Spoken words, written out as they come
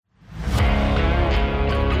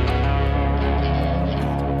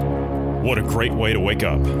What a great way to wake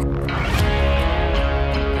up.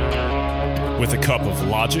 With a cup of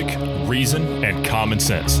logic, reason, and common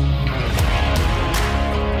sense.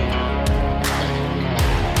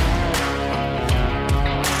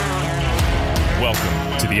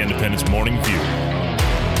 Welcome to the Independence Morning View.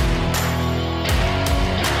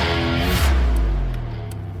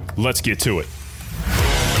 Let's get to it.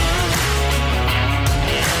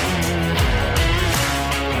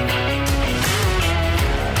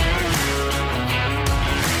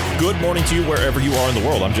 Good morning to you wherever you are in the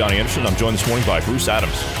world. I'm Johnny Anderson. I'm joined this morning by Bruce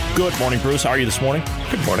Adams. Good morning, Bruce. How are you this morning?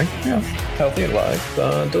 Good morning. Yeah, healthy and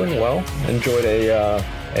alive. Doing well. Enjoyed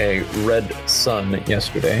a red sun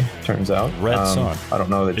yesterday. Turns out red sun. I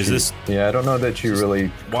don't know that I don't know that you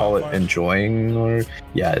really call it enjoying, or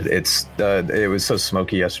it was so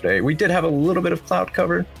smoky yesterday. We did have a little bit of cloud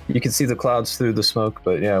cover. You could see the clouds through the smoke,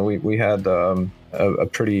 but yeah, we had a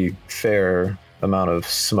pretty fair amount of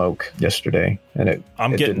smoke yesterday, and it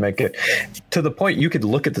did make it to the point you could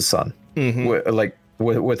look at the sun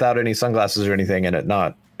without any sunglasses or anything, and it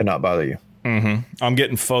not bother you. Mm-hmm. I'm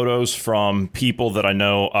getting photos from people that I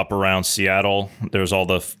know up around Seattle. There's all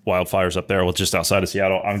the wildfires up there, just outside of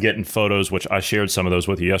Seattle. I'm getting photos, which I shared some of those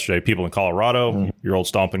with you yesterday. People in Colorado, your old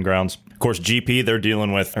stomping grounds. Of course, GP, they're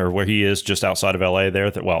dealing with, or where he is, just outside of LA there.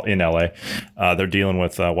 In LA, they're dealing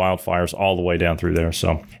with wildfires all the way down through there.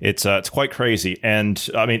 So it's quite crazy. And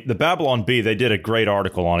I mean, the Babylon Bee, they did a great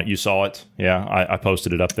article on it. You saw it? Yeah, I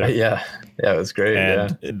posted it up there. Yeah, it was great.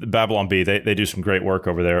 And the Babylon Bee, they do some great work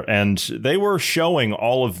over there. And they were showing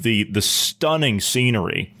all of the stunning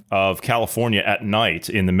scenery of California at night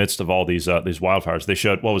in the midst of all these wildfires. They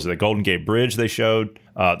showed, what was it, the Golden Gate Bridge? They showed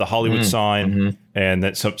the Hollywood sign, and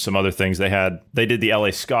that some other things. They did the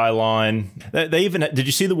LA skyline. They even did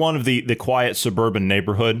you see the one of the quiet suburban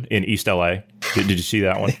neighborhood in East LA? Did you see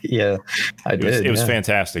that one? Yeah, I did. It was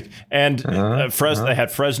fantastic. And they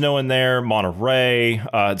had Fresno in there, Monterey,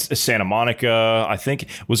 Santa Monica. I think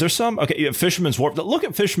was there some? Okay, Fisherman's Wharf. Look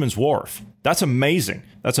at Fisherman's Wharf. That's amazing.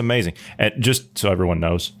 And just so everyone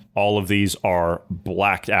knows, all of these are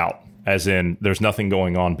blacked out. As in, there's nothing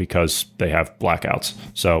going on because they have blackouts.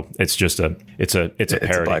 So it's just it's a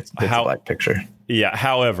parody. It's a black picture. Yeah.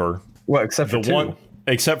 However, well, except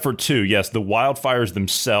for two, yes, the wildfires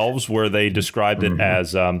themselves, where they described it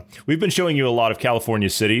as, we've been showing you a lot of California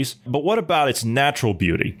cities, but what about its natural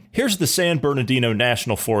beauty? Here's the San Bernardino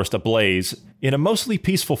National Forest ablaze in a mostly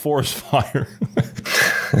peaceful forest fire.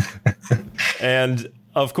 And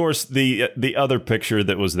of course, the other picture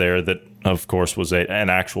that was there that, of course, was an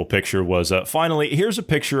actual picture was, finally, here's a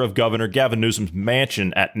picture of Governor Gavin Newsom's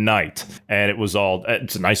mansion at night. And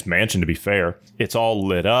it's a nice mansion, to be fair. It's all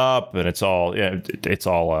lit up, and it's all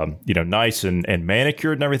nice and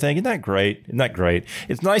manicured and everything. Isn't that great?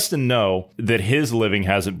 It's nice to know that his living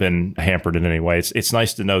hasn't been hampered in any way. It's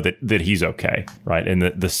nice to know that he's okay, right? And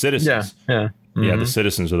the citizens. Yeah. Yeah, the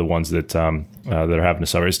citizens are the ones that are having to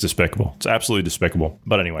suffer. It's despicable. It's absolutely despicable.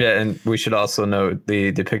 But anyway. Yeah, and we should also note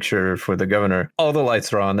the picture for the governor. All the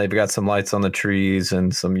lights are on. They've got some lights on the trees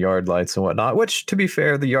and some yard lights and whatnot, which, to be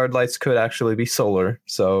fair, the yard lights could actually be solar.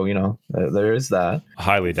 So, there is that.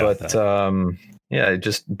 Highly doubt that. Yeah,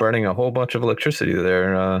 just burning a whole bunch of electricity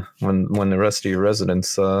there when the rest of your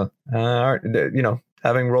residents aren't,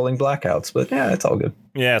 having rolling blackouts. But yeah, it's all good.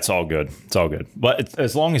 Yeah, it's all good. But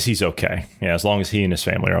as long as he's okay. Yeah, as long as he and his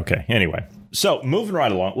family are okay. Anyway, so moving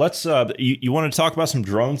right along, let's, you wanted to talk about some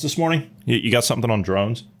drones this morning? You got something on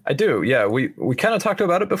drones? I do, yeah. We kind of talked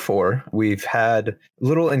about it before. We've had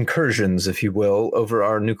little incursions, if you will, over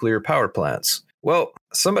our nuclear power plants. Well,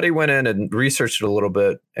 somebody went in and researched it a little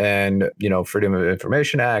bit, and, Freedom of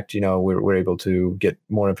Information Act, we're able to get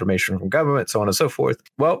more information from government, so on and so forth.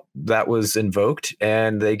 Well, that was invoked,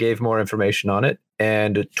 and they gave more information on it.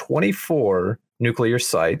 And 24 nuclear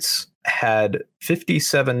sites had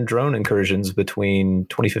 57 drone incursions between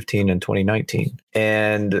 2015 and 2019.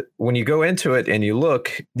 And when you go into it and you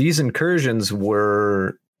look, these incursions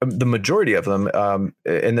were, the majority of them,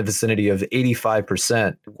 in the vicinity of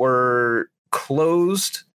 85%, were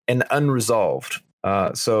closed and unresolved.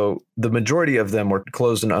 So the majority of them were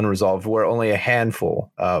closed and unresolved, where only a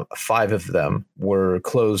handful, 5 of them, were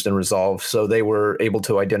closed and resolved. So they were able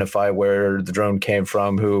to identify where the drone came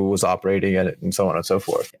from, who was operating it, and so on and so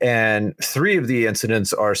forth. And 3 of the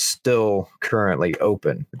incidents are still currently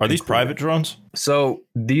open. Are these private drones? So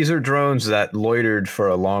these are drones that loitered for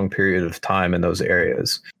a long period of time in those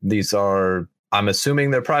areas. These are, I'm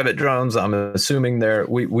assuming they're private drones. I'm assuming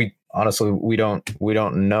we honestly, we don't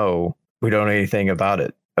know. We don't know anything about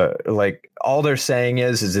it. like all they're saying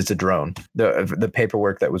is it's a drone. The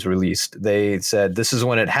paperwork that was released, they said this is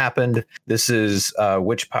when it happened. This is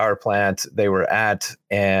which power plant they were at,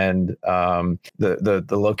 and the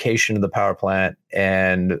location of the power plant,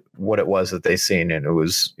 and what it was that they seen, and it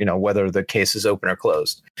was whether the case is open or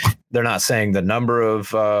closed. They're not saying the number of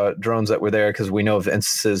drones that were there, because we know of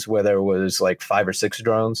instances where there was like 5 or 6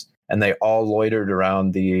 drones, and they all loitered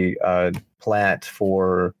around the plant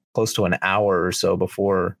for close to an hour or so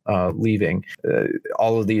before leaving.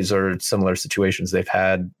 All of these are similar situations. They've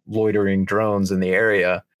had loitering drones in the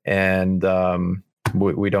area, and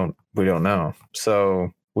we don't know.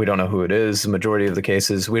 So we don't know who it is. The majority of the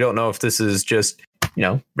cases, we don't know if this is just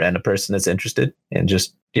random person that's interested and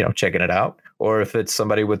just checking it out, or if it's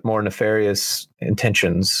somebody with more nefarious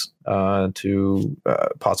intentions to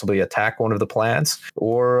possibly attack one of the plants,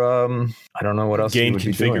 or I don't know what else gain you would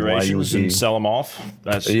be doing. configurations and sell them off.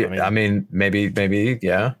 That's maybe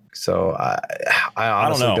yeah. So I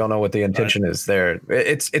honestly don't know what the intention is there.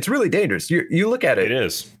 It's really dangerous. You look at it. It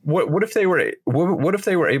is. What if they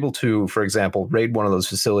were able to, for example, raid one of those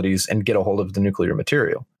facilities and get a hold of the nuclear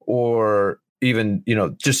material, or even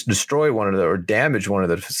just destroy one of the, or damage one of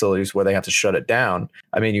the facilities where they have to shut it down?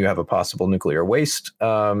 I mean, you have a possible nuclear waste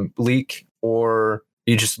leak, or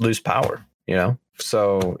you just lose power.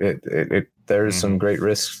 So there's some great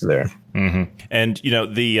risks there. Mm-hmm. And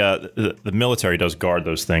the military does guard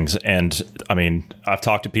those things. And I mean, I've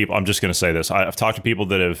talked to people. I'm just going to say this. I've talked to people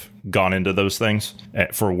that have gone into those things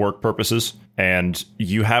for work purposes. And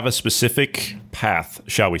you have a specific path,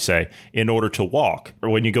 shall we say, in order to walk, or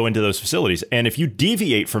when you go into those facilities. And if you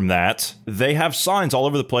deviate from that, they have signs all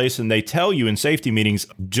over the place, and they tell you in safety meetings,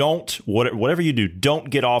 whatever you do, don't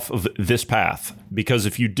get off of this path, because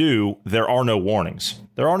if you do, there are no warnings.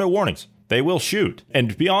 There are no warnings. They will shoot. And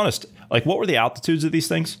to be honest, like, what were the altitudes of these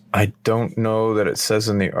things? I don't know that it says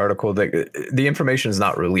in the article. That the information is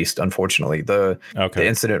not released, unfortunately. The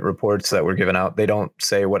incident reports that were given out, they don't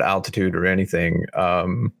say what altitude or anything.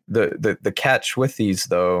 The catch with these,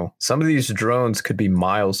 though, some of these drones could be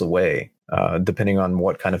miles away, depending on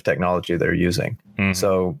what kind of technology they're using. Mm-hmm.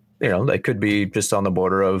 So they could be just on the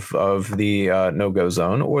border of the no-go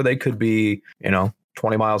zone, or they could be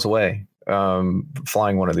 20 miles away,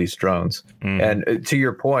 flying one of these drones. And to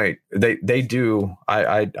your point, they do.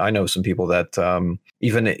 I know some people that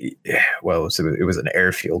it was an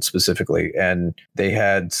airfield specifically, and they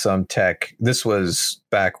had some tech. This was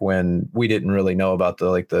back when we didn't really know about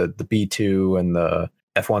the B-2 and the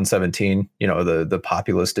F-117. The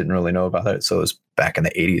populace didn't really know about it. So it was back in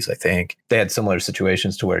the 80s, I think. They had similar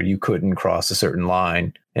situations to where you couldn't cross a certain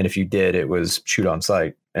line, and if you did, it was shoot on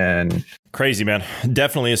sight. And crazy, man.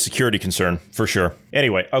 Definitely a security concern for sure.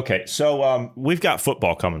 Anyway, okay, so we've got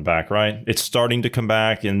football coming back, right? It's starting to come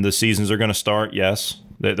back, and the seasons are going to start. Yes,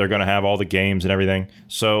 they're going to have all the games and everything.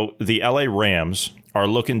 So the LA Rams are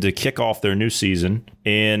looking to kick off their new season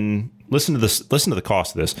in. Listen to this. Listen to the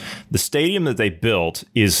cost of this. The stadium that they built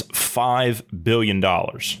is $5 billion,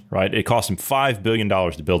 right? It cost them $5 billion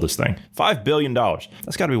to build this thing. $5 billion.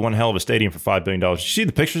 That's got to be one hell of a stadium for $5 billion. You see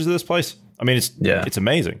the pictures of this place? I mean, it's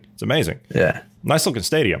amazing. It's amazing. Yeah. Nice looking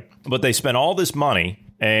stadium. But they spent all this money,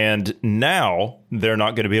 and now they're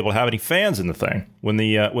not going to be able to have any fans in the thing when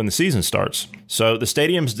the season starts. So the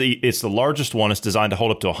stadium's it's the largest one. It's designed to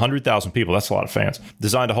hold up to 100,000 people. That's a lot of fans.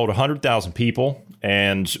 Designed to hold 100,000 people.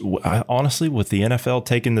 And honestly, with the NFL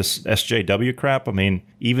taking this SJW crap, I mean,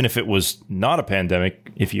 even if it was not a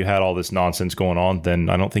pandemic, if you had all this nonsense going on, then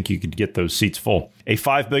I don't think you could get those seats full. A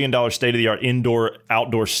 $5 billion state-of-the-art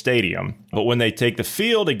indoor-outdoor stadium. But when they take the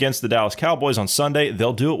field against the Dallas Cowboys on Sunday,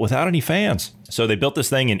 they'll do it without any fans. So they built this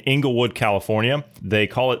thing in Inglewood, California. They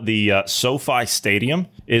call it the SoFi Stadium.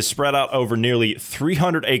 It's spread out over nearly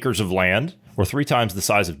 300 acres of land, or 3 times the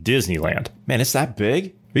size of Disneyland. Man, it's that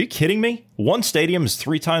big? Are you kidding me? One stadium is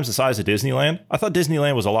 3 times the size of Disneyland? I thought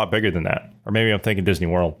Disneyland was a lot bigger than that. Or maybe I'm thinking Disney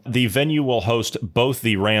World. The venue will host both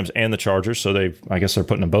the Rams and the Chargers, so I guess they're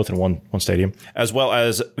putting them both in one stadium, as well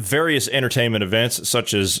as various entertainment events,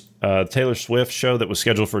 such as Taylor Swift show that was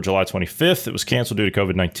scheduled for July 25th. It was canceled due to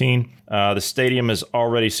COVID-19. The stadium has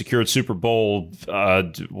already secured Super Bowl,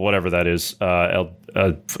 whatever that is.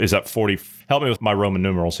 Is that 40? Help me with my Roman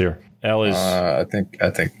numerals here. L is I think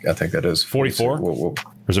that is 44. Or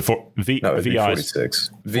is it VI? 46.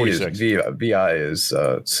 46. VI is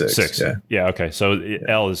 6. 6. Yeah. Okay. So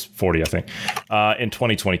L is 40, I think. In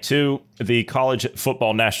 2022, the College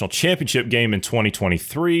Football National Championship game in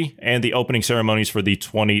 2023, and the opening ceremonies for the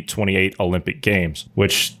 2028 Olympic Games,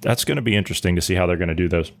 which that's going to be interesting to see how they're going to do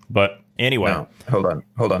those. But anyway. No, hold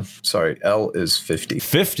on. Sorry. L is 50.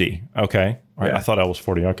 50. Okay. All right, I thought L was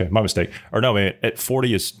 40. Okay, my mistake. Or no, man, at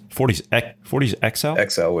 40 is 40's XL?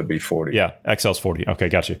 XL would be 40. Yeah, XL's 40. Okay,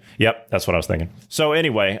 got you. Yep, that's what I was thinking. So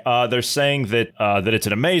anyway, they're saying that that it's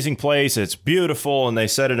an amazing place, it's beautiful, and they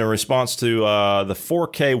said it in response to the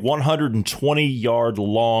 4K 120-yard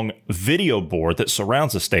long video board that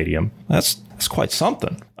surrounds the stadium. That's quite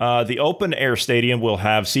something. The open air stadium will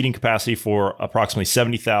have seating capacity for approximately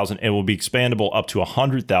 70,000 and will be expandable up to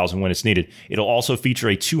 100,000 when it's needed. It'll also feature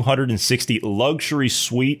a 260 luxury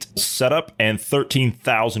suite setup and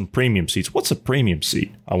 13,000 premium seats. What's a premium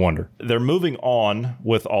seat? I wonder. They're moving on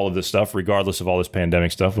with all of this stuff, regardless of all this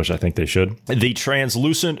pandemic stuff, which I think they should. The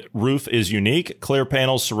translucent roof is unique. Clear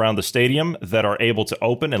panels surround the stadium that are able to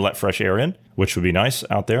open and let fresh air in, which would be nice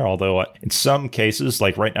out there. Although in some cases,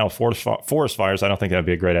 like right now, forest fires, I don't think that'd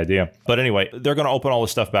be a great idea. But anyway, they're going to open all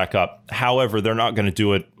this stuff back up. However, they're not going to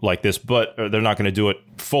do it like this, but they're not going to do it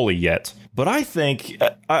fully yet. But I think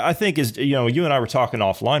is, you and I were talking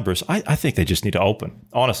offline, Bruce. I think they just need to open.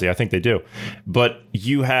 Honestly, I think they do. But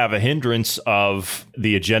you have a hindrance of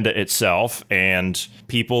the agenda itself and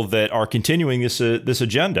people that are continuing this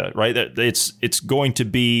agenda, right? That it's going to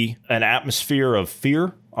be an atmosphere of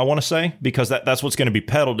fear, I want to say, because that's what's going to be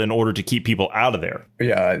peddled in order to keep people out of there.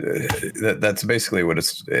 Yeah, that's basically what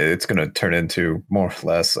it's going to turn into, more or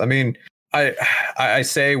less. I mean, I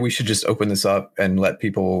say we should just open this up and let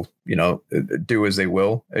people, do as they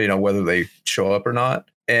will, whether they show up or not.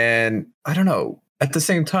 And I don't know. At the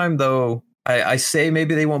same time, though, I say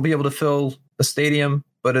maybe they won't be able to fill a stadium,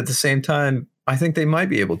 but at the same time, I think they might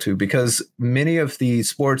be able to, because many of the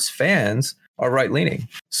sports fans are right leaning.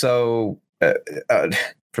 So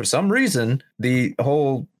for some reason, the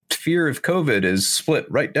whole fear of COVID is split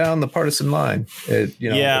right down the partisan line.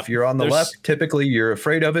 If you're on the left, typically you're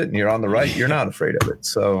afraid of it, and you're on the right, you're not afraid of it.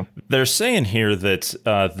 So they're saying here that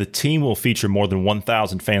the team will feature more than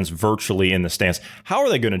 1,000 fans virtually in the stands. How are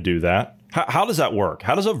they going to do that? How does that work?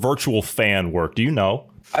 How does a virtual fan work? Do you know?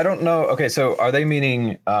 I don't know. Okay, so are they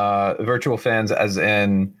meaning virtual fans as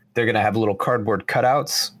in they're going to have little cardboard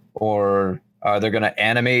cutouts, or are they going to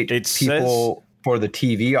animate people for the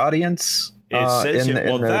TV audience? It says in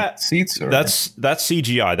the seats. That's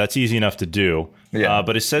CGI. That's easy enough to do. Yeah.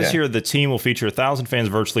 But it says here the team will feature 1,000 fans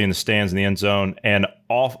virtually in the stands in the end zone, and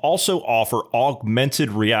also offer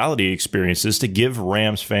augmented reality experiences to give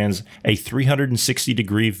Rams fans a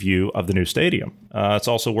 360-degree view of the new stadium. It's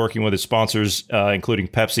also working with its sponsors, including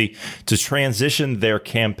Pepsi, to transition their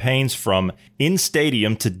campaigns from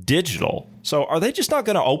in-stadium to digital. So are they just not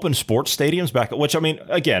going to open sports stadiums back? Which, I mean,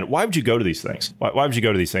 again, why would you go to these things? Why would you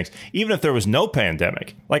go to these things? Even if there was no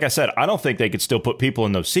pandemic. Like I said, I don't think they could still put people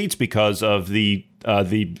in those seats because of the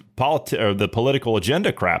political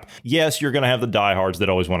agenda crap. Yes, you're going to have the diehards that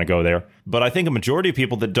always want to go there. But I think a majority of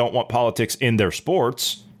people that don't want politics in their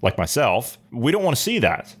sports, like myself, we don't want to see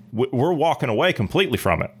that. We're walking away completely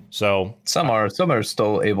from it. So some are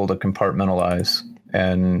still able to compartmentalize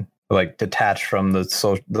and like detach from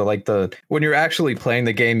when you're actually playing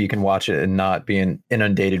the game, you can watch it and not being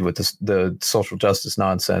inundated with the social justice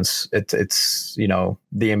nonsense. It's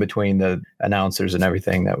the in between the announcers and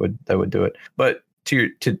everything that would do it. But to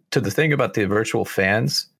the thing about the virtual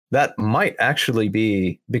fans, that might actually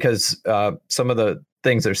be because some of the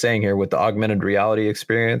things they're saying here with the augmented reality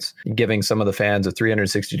experience, giving some of the fans a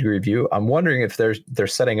 360-degree view. I'm wondering if they're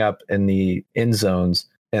setting up in the end zones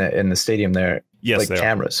in the stadium there, yes, like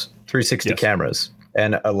cameras, 360 cameras,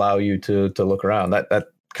 and allow you to look around. That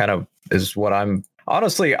kind of is what I'm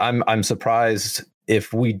surprised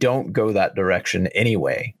if we don't go that direction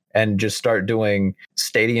anyway, and just start doing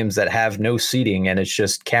stadiums that have no seating and it's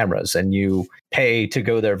just cameras and you pay to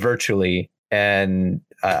go there virtually. And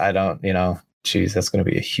I don't, geez, that's going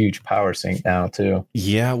to be a huge power sink now too.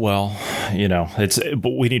 Yeah, well, but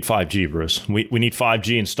we need 5G, Bruce. We need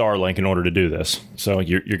 5G and Starlink in order to do this. So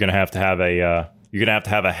you're going to have to have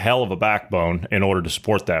a hell of a backbone in order to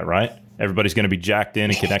support that, right? Everybody's going to be jacked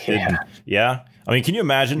in and connected. Yeah. I mean, can you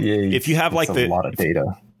imagine if you have like a lot of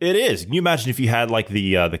data? It is. Can you imagine if you had like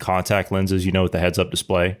the contact lenses, with the heads up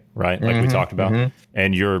display, right? Like we talked about,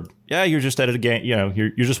 and you're just at a game, you're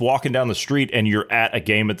just walking down the street and you're at a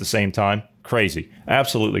game at the same time. Crazy.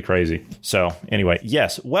 Absolutely crazy. So anyway,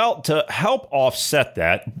 yes. Well, to help offset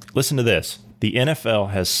that, listen to this. The NFL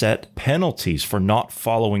has set penalties for not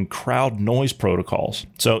following crowd noise protocols.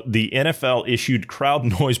 So the NFL issued crowd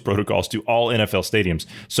noise protocols to all NFL stadiums.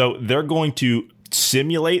 So they're going to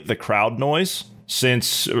simulate the crowd noise.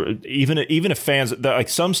 Since even if fans, like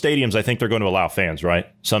some stadiums, I think they're going to allow fans, right?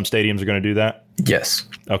 Some stadiums are going to do that. Yes.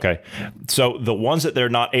 Okay. So the ones that they're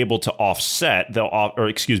not able to offset, the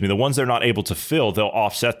ones they're not able to fill, they'll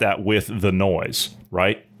offset that with the noise,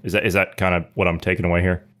 right? Is that kind of what I'm taking away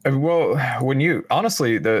here? Well, when you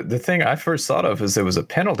honestly, the thing I first thought of is it was a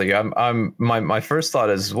penalty. My first thought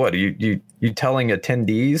is what you telling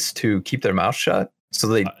attendees to keep their mouth shut so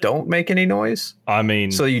they don't make any noise. I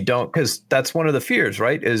mean, so you don't, because that's one of the fears,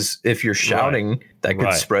 right? Is if you're shouting, that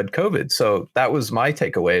could spread COVID. So that was my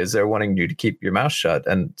takeaway: is they're wanting you to keep your mouth shut,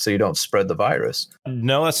 and so you don't spread the virus.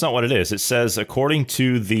 No, that's not what it is. It says, according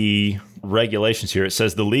to the regulations here, it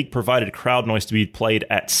says the league provided crowd noise to be played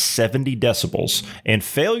at 70 decibels, and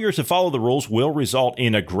failure to follow the rules will result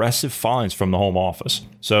in aggressive fines from the home office.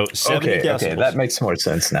 So 70 decibels. Okay, that makes more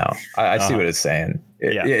sense now. I see what it's saying.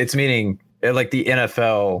 It's meaning like the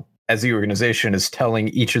NFL as the organization is telling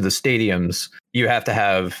each of the stadiums, you have to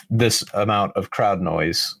have this amount of crowd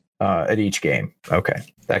noise at each game. Okay.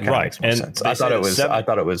 That kind of makes more sense. I thought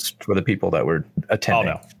it was for the people that were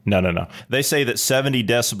attending. Oh, no. They say that 70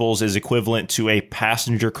 decibels is equivalent to a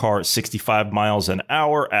passenger car at 65 miles an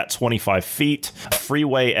hour at 25 feet,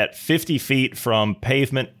 freeway at 50 feet from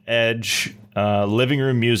pavement edge, living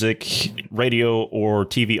room music, radio or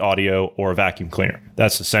TV audio, or a vacuum cleaner.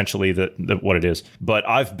 That's essentially what it is. But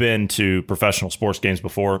I've been to professional sports games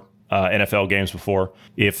before. NFL games before.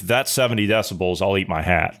 If that's 70 decibels, I'll eat my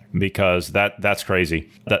hat, because that's crazy.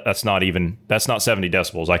 That's not 70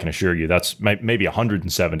 decibels. I can assure you that's maybe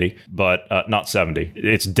 170, but not 70.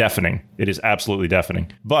 It's deafening. It is absolutely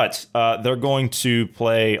deafening. But they're going to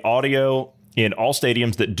play audio in all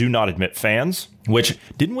stadiums that do not admit fans. Which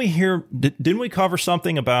didn't we cover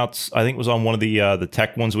something about? I think it was on one of the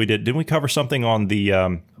tech ones we did. Didn't we cover something on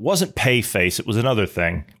the wasn't PayFace? It was another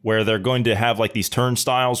thing where they're going to have like these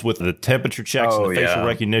turnstiles with the temperature checks and the facial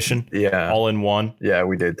recognition, all in one. Yeah,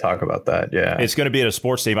 we did talk about that. Yeah, it's going to be at a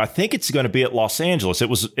sports stadium. I think it's going to be at Los Angeles. It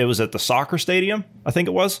was at the soccer stadium. I think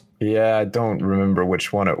it was. Yeah, I don't remember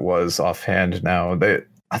which one it was offhand now.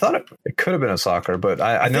 I thought it could have been a soccer, but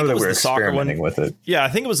I know that we're experimenting with it. Yeah, I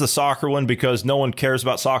think it was the soccer one, because no one cares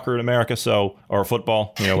about soccer in America, or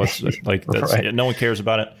football. No one cares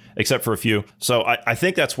about it except for a few. So I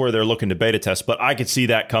think that's where they're looking to beta test. But I could see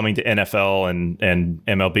that coming to NFL and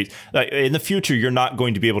MLB. In the future, you're not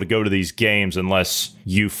going to be able to go to these games unless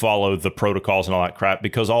you follow the protocols and all that crap,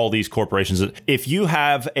 because all these corporations, if you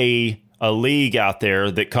have a league out there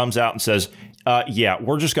that comes out and says,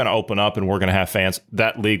 we're just going to open up and we're going to have fans,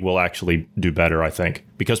 that league will actually do better, I think,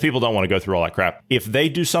 because people don't want to go through all that crap. If they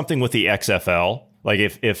do something with the XFL, like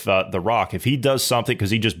if The Rock, if he does something,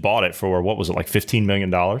 because he just bought it for, what was it, like $15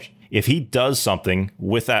 million? If he does something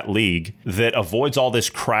with that league that avoids all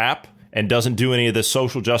this crap and doesn't do any of this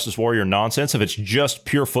social justice warrior nonsense, if it's just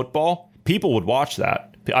pure football, people would watch that.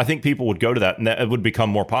 I think people would go to that, and it would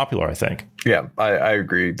become more popular, I think. Yeah, I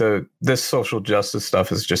agree. This social justice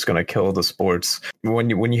stuff is just going to kill the sports. When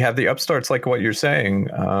you have the upstarts like what you're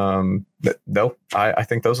saying, I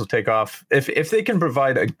think those will take off. If they can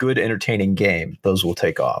provide a good, entertaining game, those will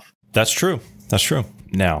take off. That's true.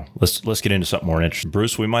 Now, let's get into something more interesting.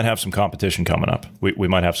 Bruce, we might have some competition coming up. We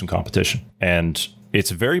might have some competition. And it's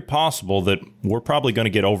very possible that we're probably going to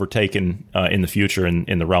get overtaken in the future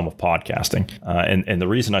in the realm of podcasting. And the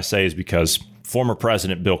reason I say is because former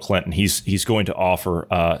President Bill Clinton, he's going to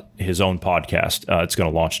offer his own podcast. It's going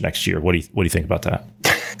to launch next year. What do you think about that?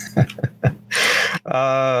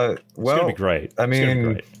 It's going to be great. I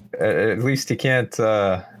mean, at least he can't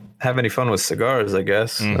have any fun with cigars, I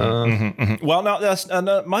guess. Well, no, that's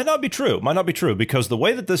might not be true. Because the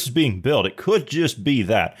way that this is being built, it could just be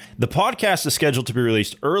that. The podcast is scheduled to be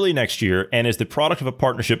released early next year and is the product of a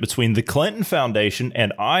partnership between the Clinton Foundation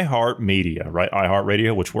and iHeartMedia, right?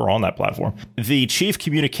 iHeartRadio, which we're on that platform. The chief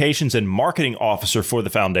communications and marketing officer for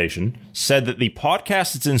the foundation said that the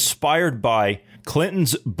podcast is inspired by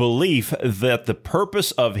Clinton's belief that the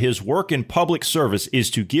purpose of his work in public service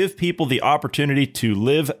is to give people the opportunity to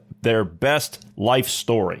live their best life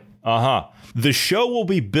story. The show will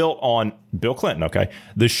be built on Bill Clinton, okay?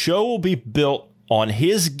 The show will be built on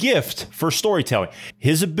his gift for storytelling,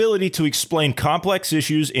 his ability to explain complex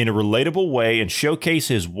issues in a relatable way and showcase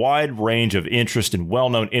his wide range of interest and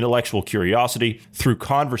well-known intellectual curiosity through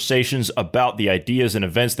conversations about the ideas and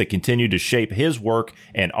events that continue to shape his work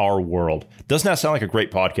and our world. Doesn't that sound like a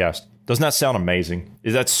great podcast? Doesn't that sound amazing?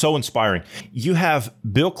 That's so inspiring. You have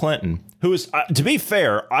Bill Clinton, who is, to be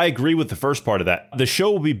fair, I agree with the first part of that. The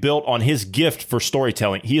show will be built on his gift for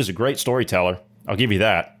storytelling. He is a great storyteller. I'll give you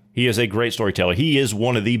that. He is a great storyteller. He is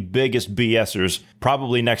one of the biggest BSers,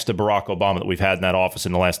 probably next to Barack Obama, that we've had in that office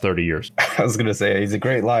in the last 30 years. I was going to say, he's a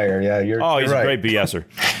great liar. Yeah, he's right. A great BSer.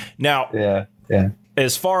 Now, yeah.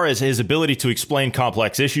 As far as his ability to explain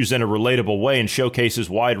complex issues in a relatable way and showcase his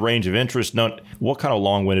wide range of interest, what kind of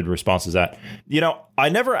long-winded response is that? I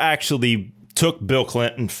never actually took Bill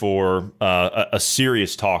Clinton for a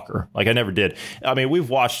serious talker. Like I never did. I mean, we've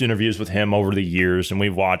watched interviews with him over the years, and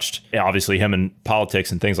we've watched obviously him in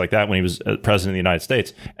politics and things like that when he was president of the United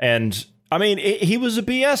States. And I mean, he was a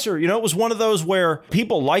BSer. You know, it was one of those where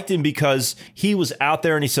people liked him because he was out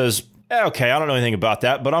there and he says, okay, I don't know anything about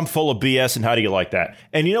that, but I'm full of BS, and how do you like that?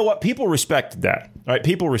 And you know what? People respected that, right?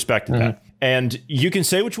 People respected that. And you can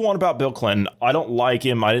say what you want about Bill Clinton. I don't like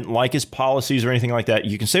him. I didn't like his policies or anything like that.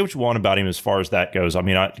 You can say what you want about him as far as that goes. I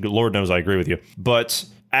mean, Lord knows I agree with you. But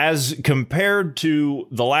as compared to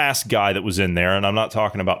the last guy that was in there, and I'm not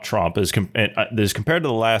talking about Trump, as compared to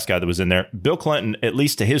the last guy that was in there, Bill Clinton, at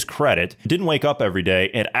least to his credit, didn't wake up every day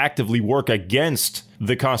and actively work against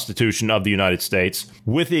the Constitution of the United States,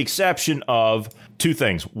 with the exception of two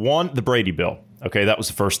things. One, the Brady Bill. Okay, that was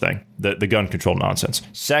the first thing, the gun control nonsense.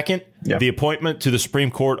 Second, the appointment to the Supreme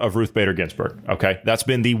Court of Ruth Bader Ginsburg. Okay, that's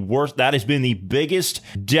been the worst. That has been the biggest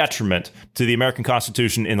detriment to the American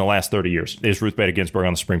Constitution in the last 30 years, is Ruth Bader Ginsburg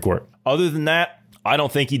on the Supreme Court. Other than that, I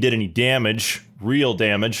don't think he did any damage, real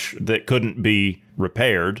damage, that couldn't be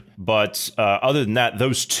repaired. But other than that,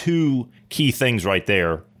 those two key things right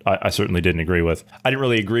there, I certainly didn't agree with. I didn't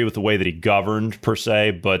really agree with the way that he governed per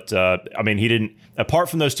se, but I mean, he didn't. Apart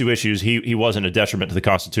from those two issues, he wasn't a detriment to the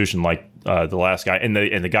Constitution like the last guy and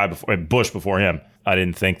the guy before, Bush before him. I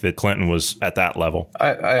didn't think that Clinton was at that level.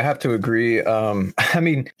 I have to agree. I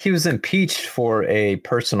mean, he was impeached for a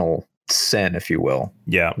personal sin, if you will.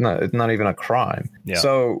 Yeah. Not even a crime. Yeah.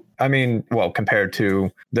 So, I mean, well, compared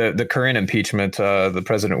to the current impeachment, the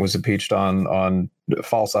president was impeached on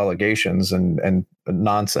false allegations and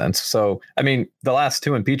nonsense. So, I mean, the last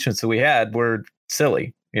two impeachments that we had were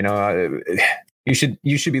silly. You know, you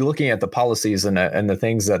should be looking at the policies and the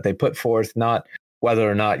things that they put forth, not whether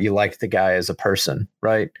or not you like the guy as a person,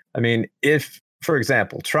 right? I mean, if, for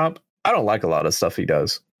example, Trump, I don't like a lot of stuff he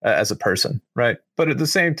does as a person, right? But at the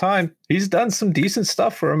same time, he's done some decent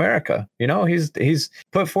stuff for America. You know, he's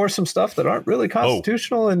put forth some stuff that aren't really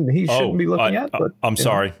constitutional, and he shouldn't be looking at. But I'm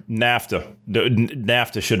sorry, NAFTA.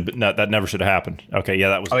 NAFTA should have been, that never should have happened. Okay, yeah,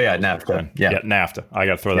 that was. Oh yeah, NAFTA. Yeah, NAFTA. I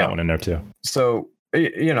got to throw that one in there too. So,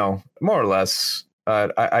 you know, more or less,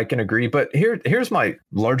 I can agree. But here's my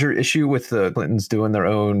larger issue with the Clintons doing their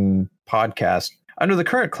own podcast. Under the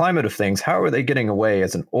current climate of things, how are they getting away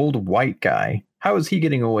as an old white guy? How is he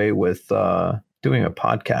getting away with doing a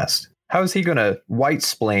podcast? How is he going to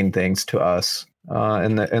white-splain things to us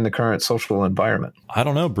in the current social environment? I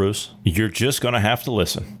don't know, Bruce. You're just going to have to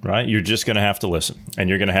listen, right? You're just going to have to listen, and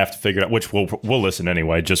you're going to have to figure out, which we'll listen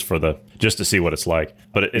anyway, just to see what it's like.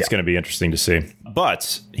 But it's going to be interesting to see.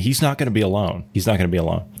 But he's not going to be alone. He's not going to be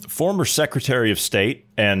alone. Former Secretary of State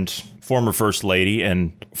and former First Lady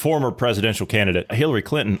and former presidential candidate Hillary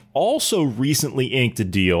Clinton also recently inked a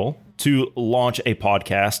deal to launch a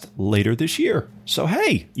podcast later this year. So,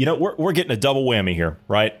 hey, you know, we're getting a double whammy here,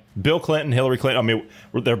 right? Bill Clinton, Hillary Clinton. I mean,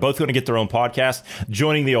 they're both going to get their own podcast.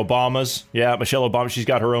 Joining the Obamas. Yeah, Michelle Obama, she's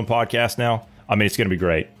got her own podcast now. I mean, it's going to be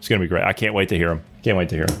great. It's going to be great. I can't wait to hear them. Can't wait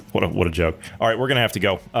to hear them. What a joke. All right, we're going to have to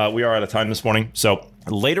go. We are out of time this morning. So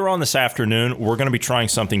later on this afternoon, we're going to be trying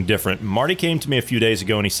something different. Marty came to me a few days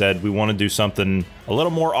ago and he said, we want to do something a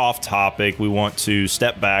little more off topic. We want to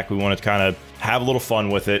step back. We want to kind of have a little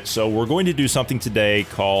fun with it. So we're going to do something today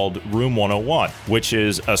called Room 101, which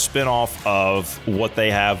is a spinoff of what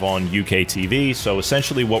they have on UK TV. So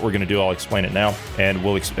essentially what we're going to do, I'll explain it now, and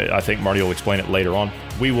I think Marty will explain it later on.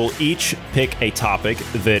 We will each pick a topic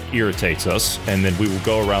that irritates us, and then we will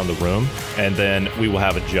go around the room, and then we will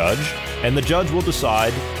have a judge, and the judge will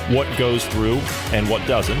decide what goes through and what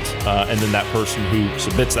doesn't, and then that person who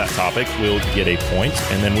submits that topic will get a point,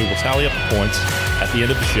 and then we will tally up the points at the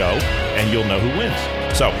end of the show, and you'll know who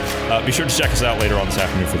wins. So be sure to check us out later on this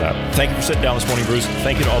afternoon for that. Thank you for sitting down this morning, Bruce.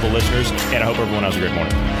 Thank you to all the listeners, and I hope everyone has a great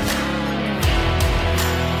morning.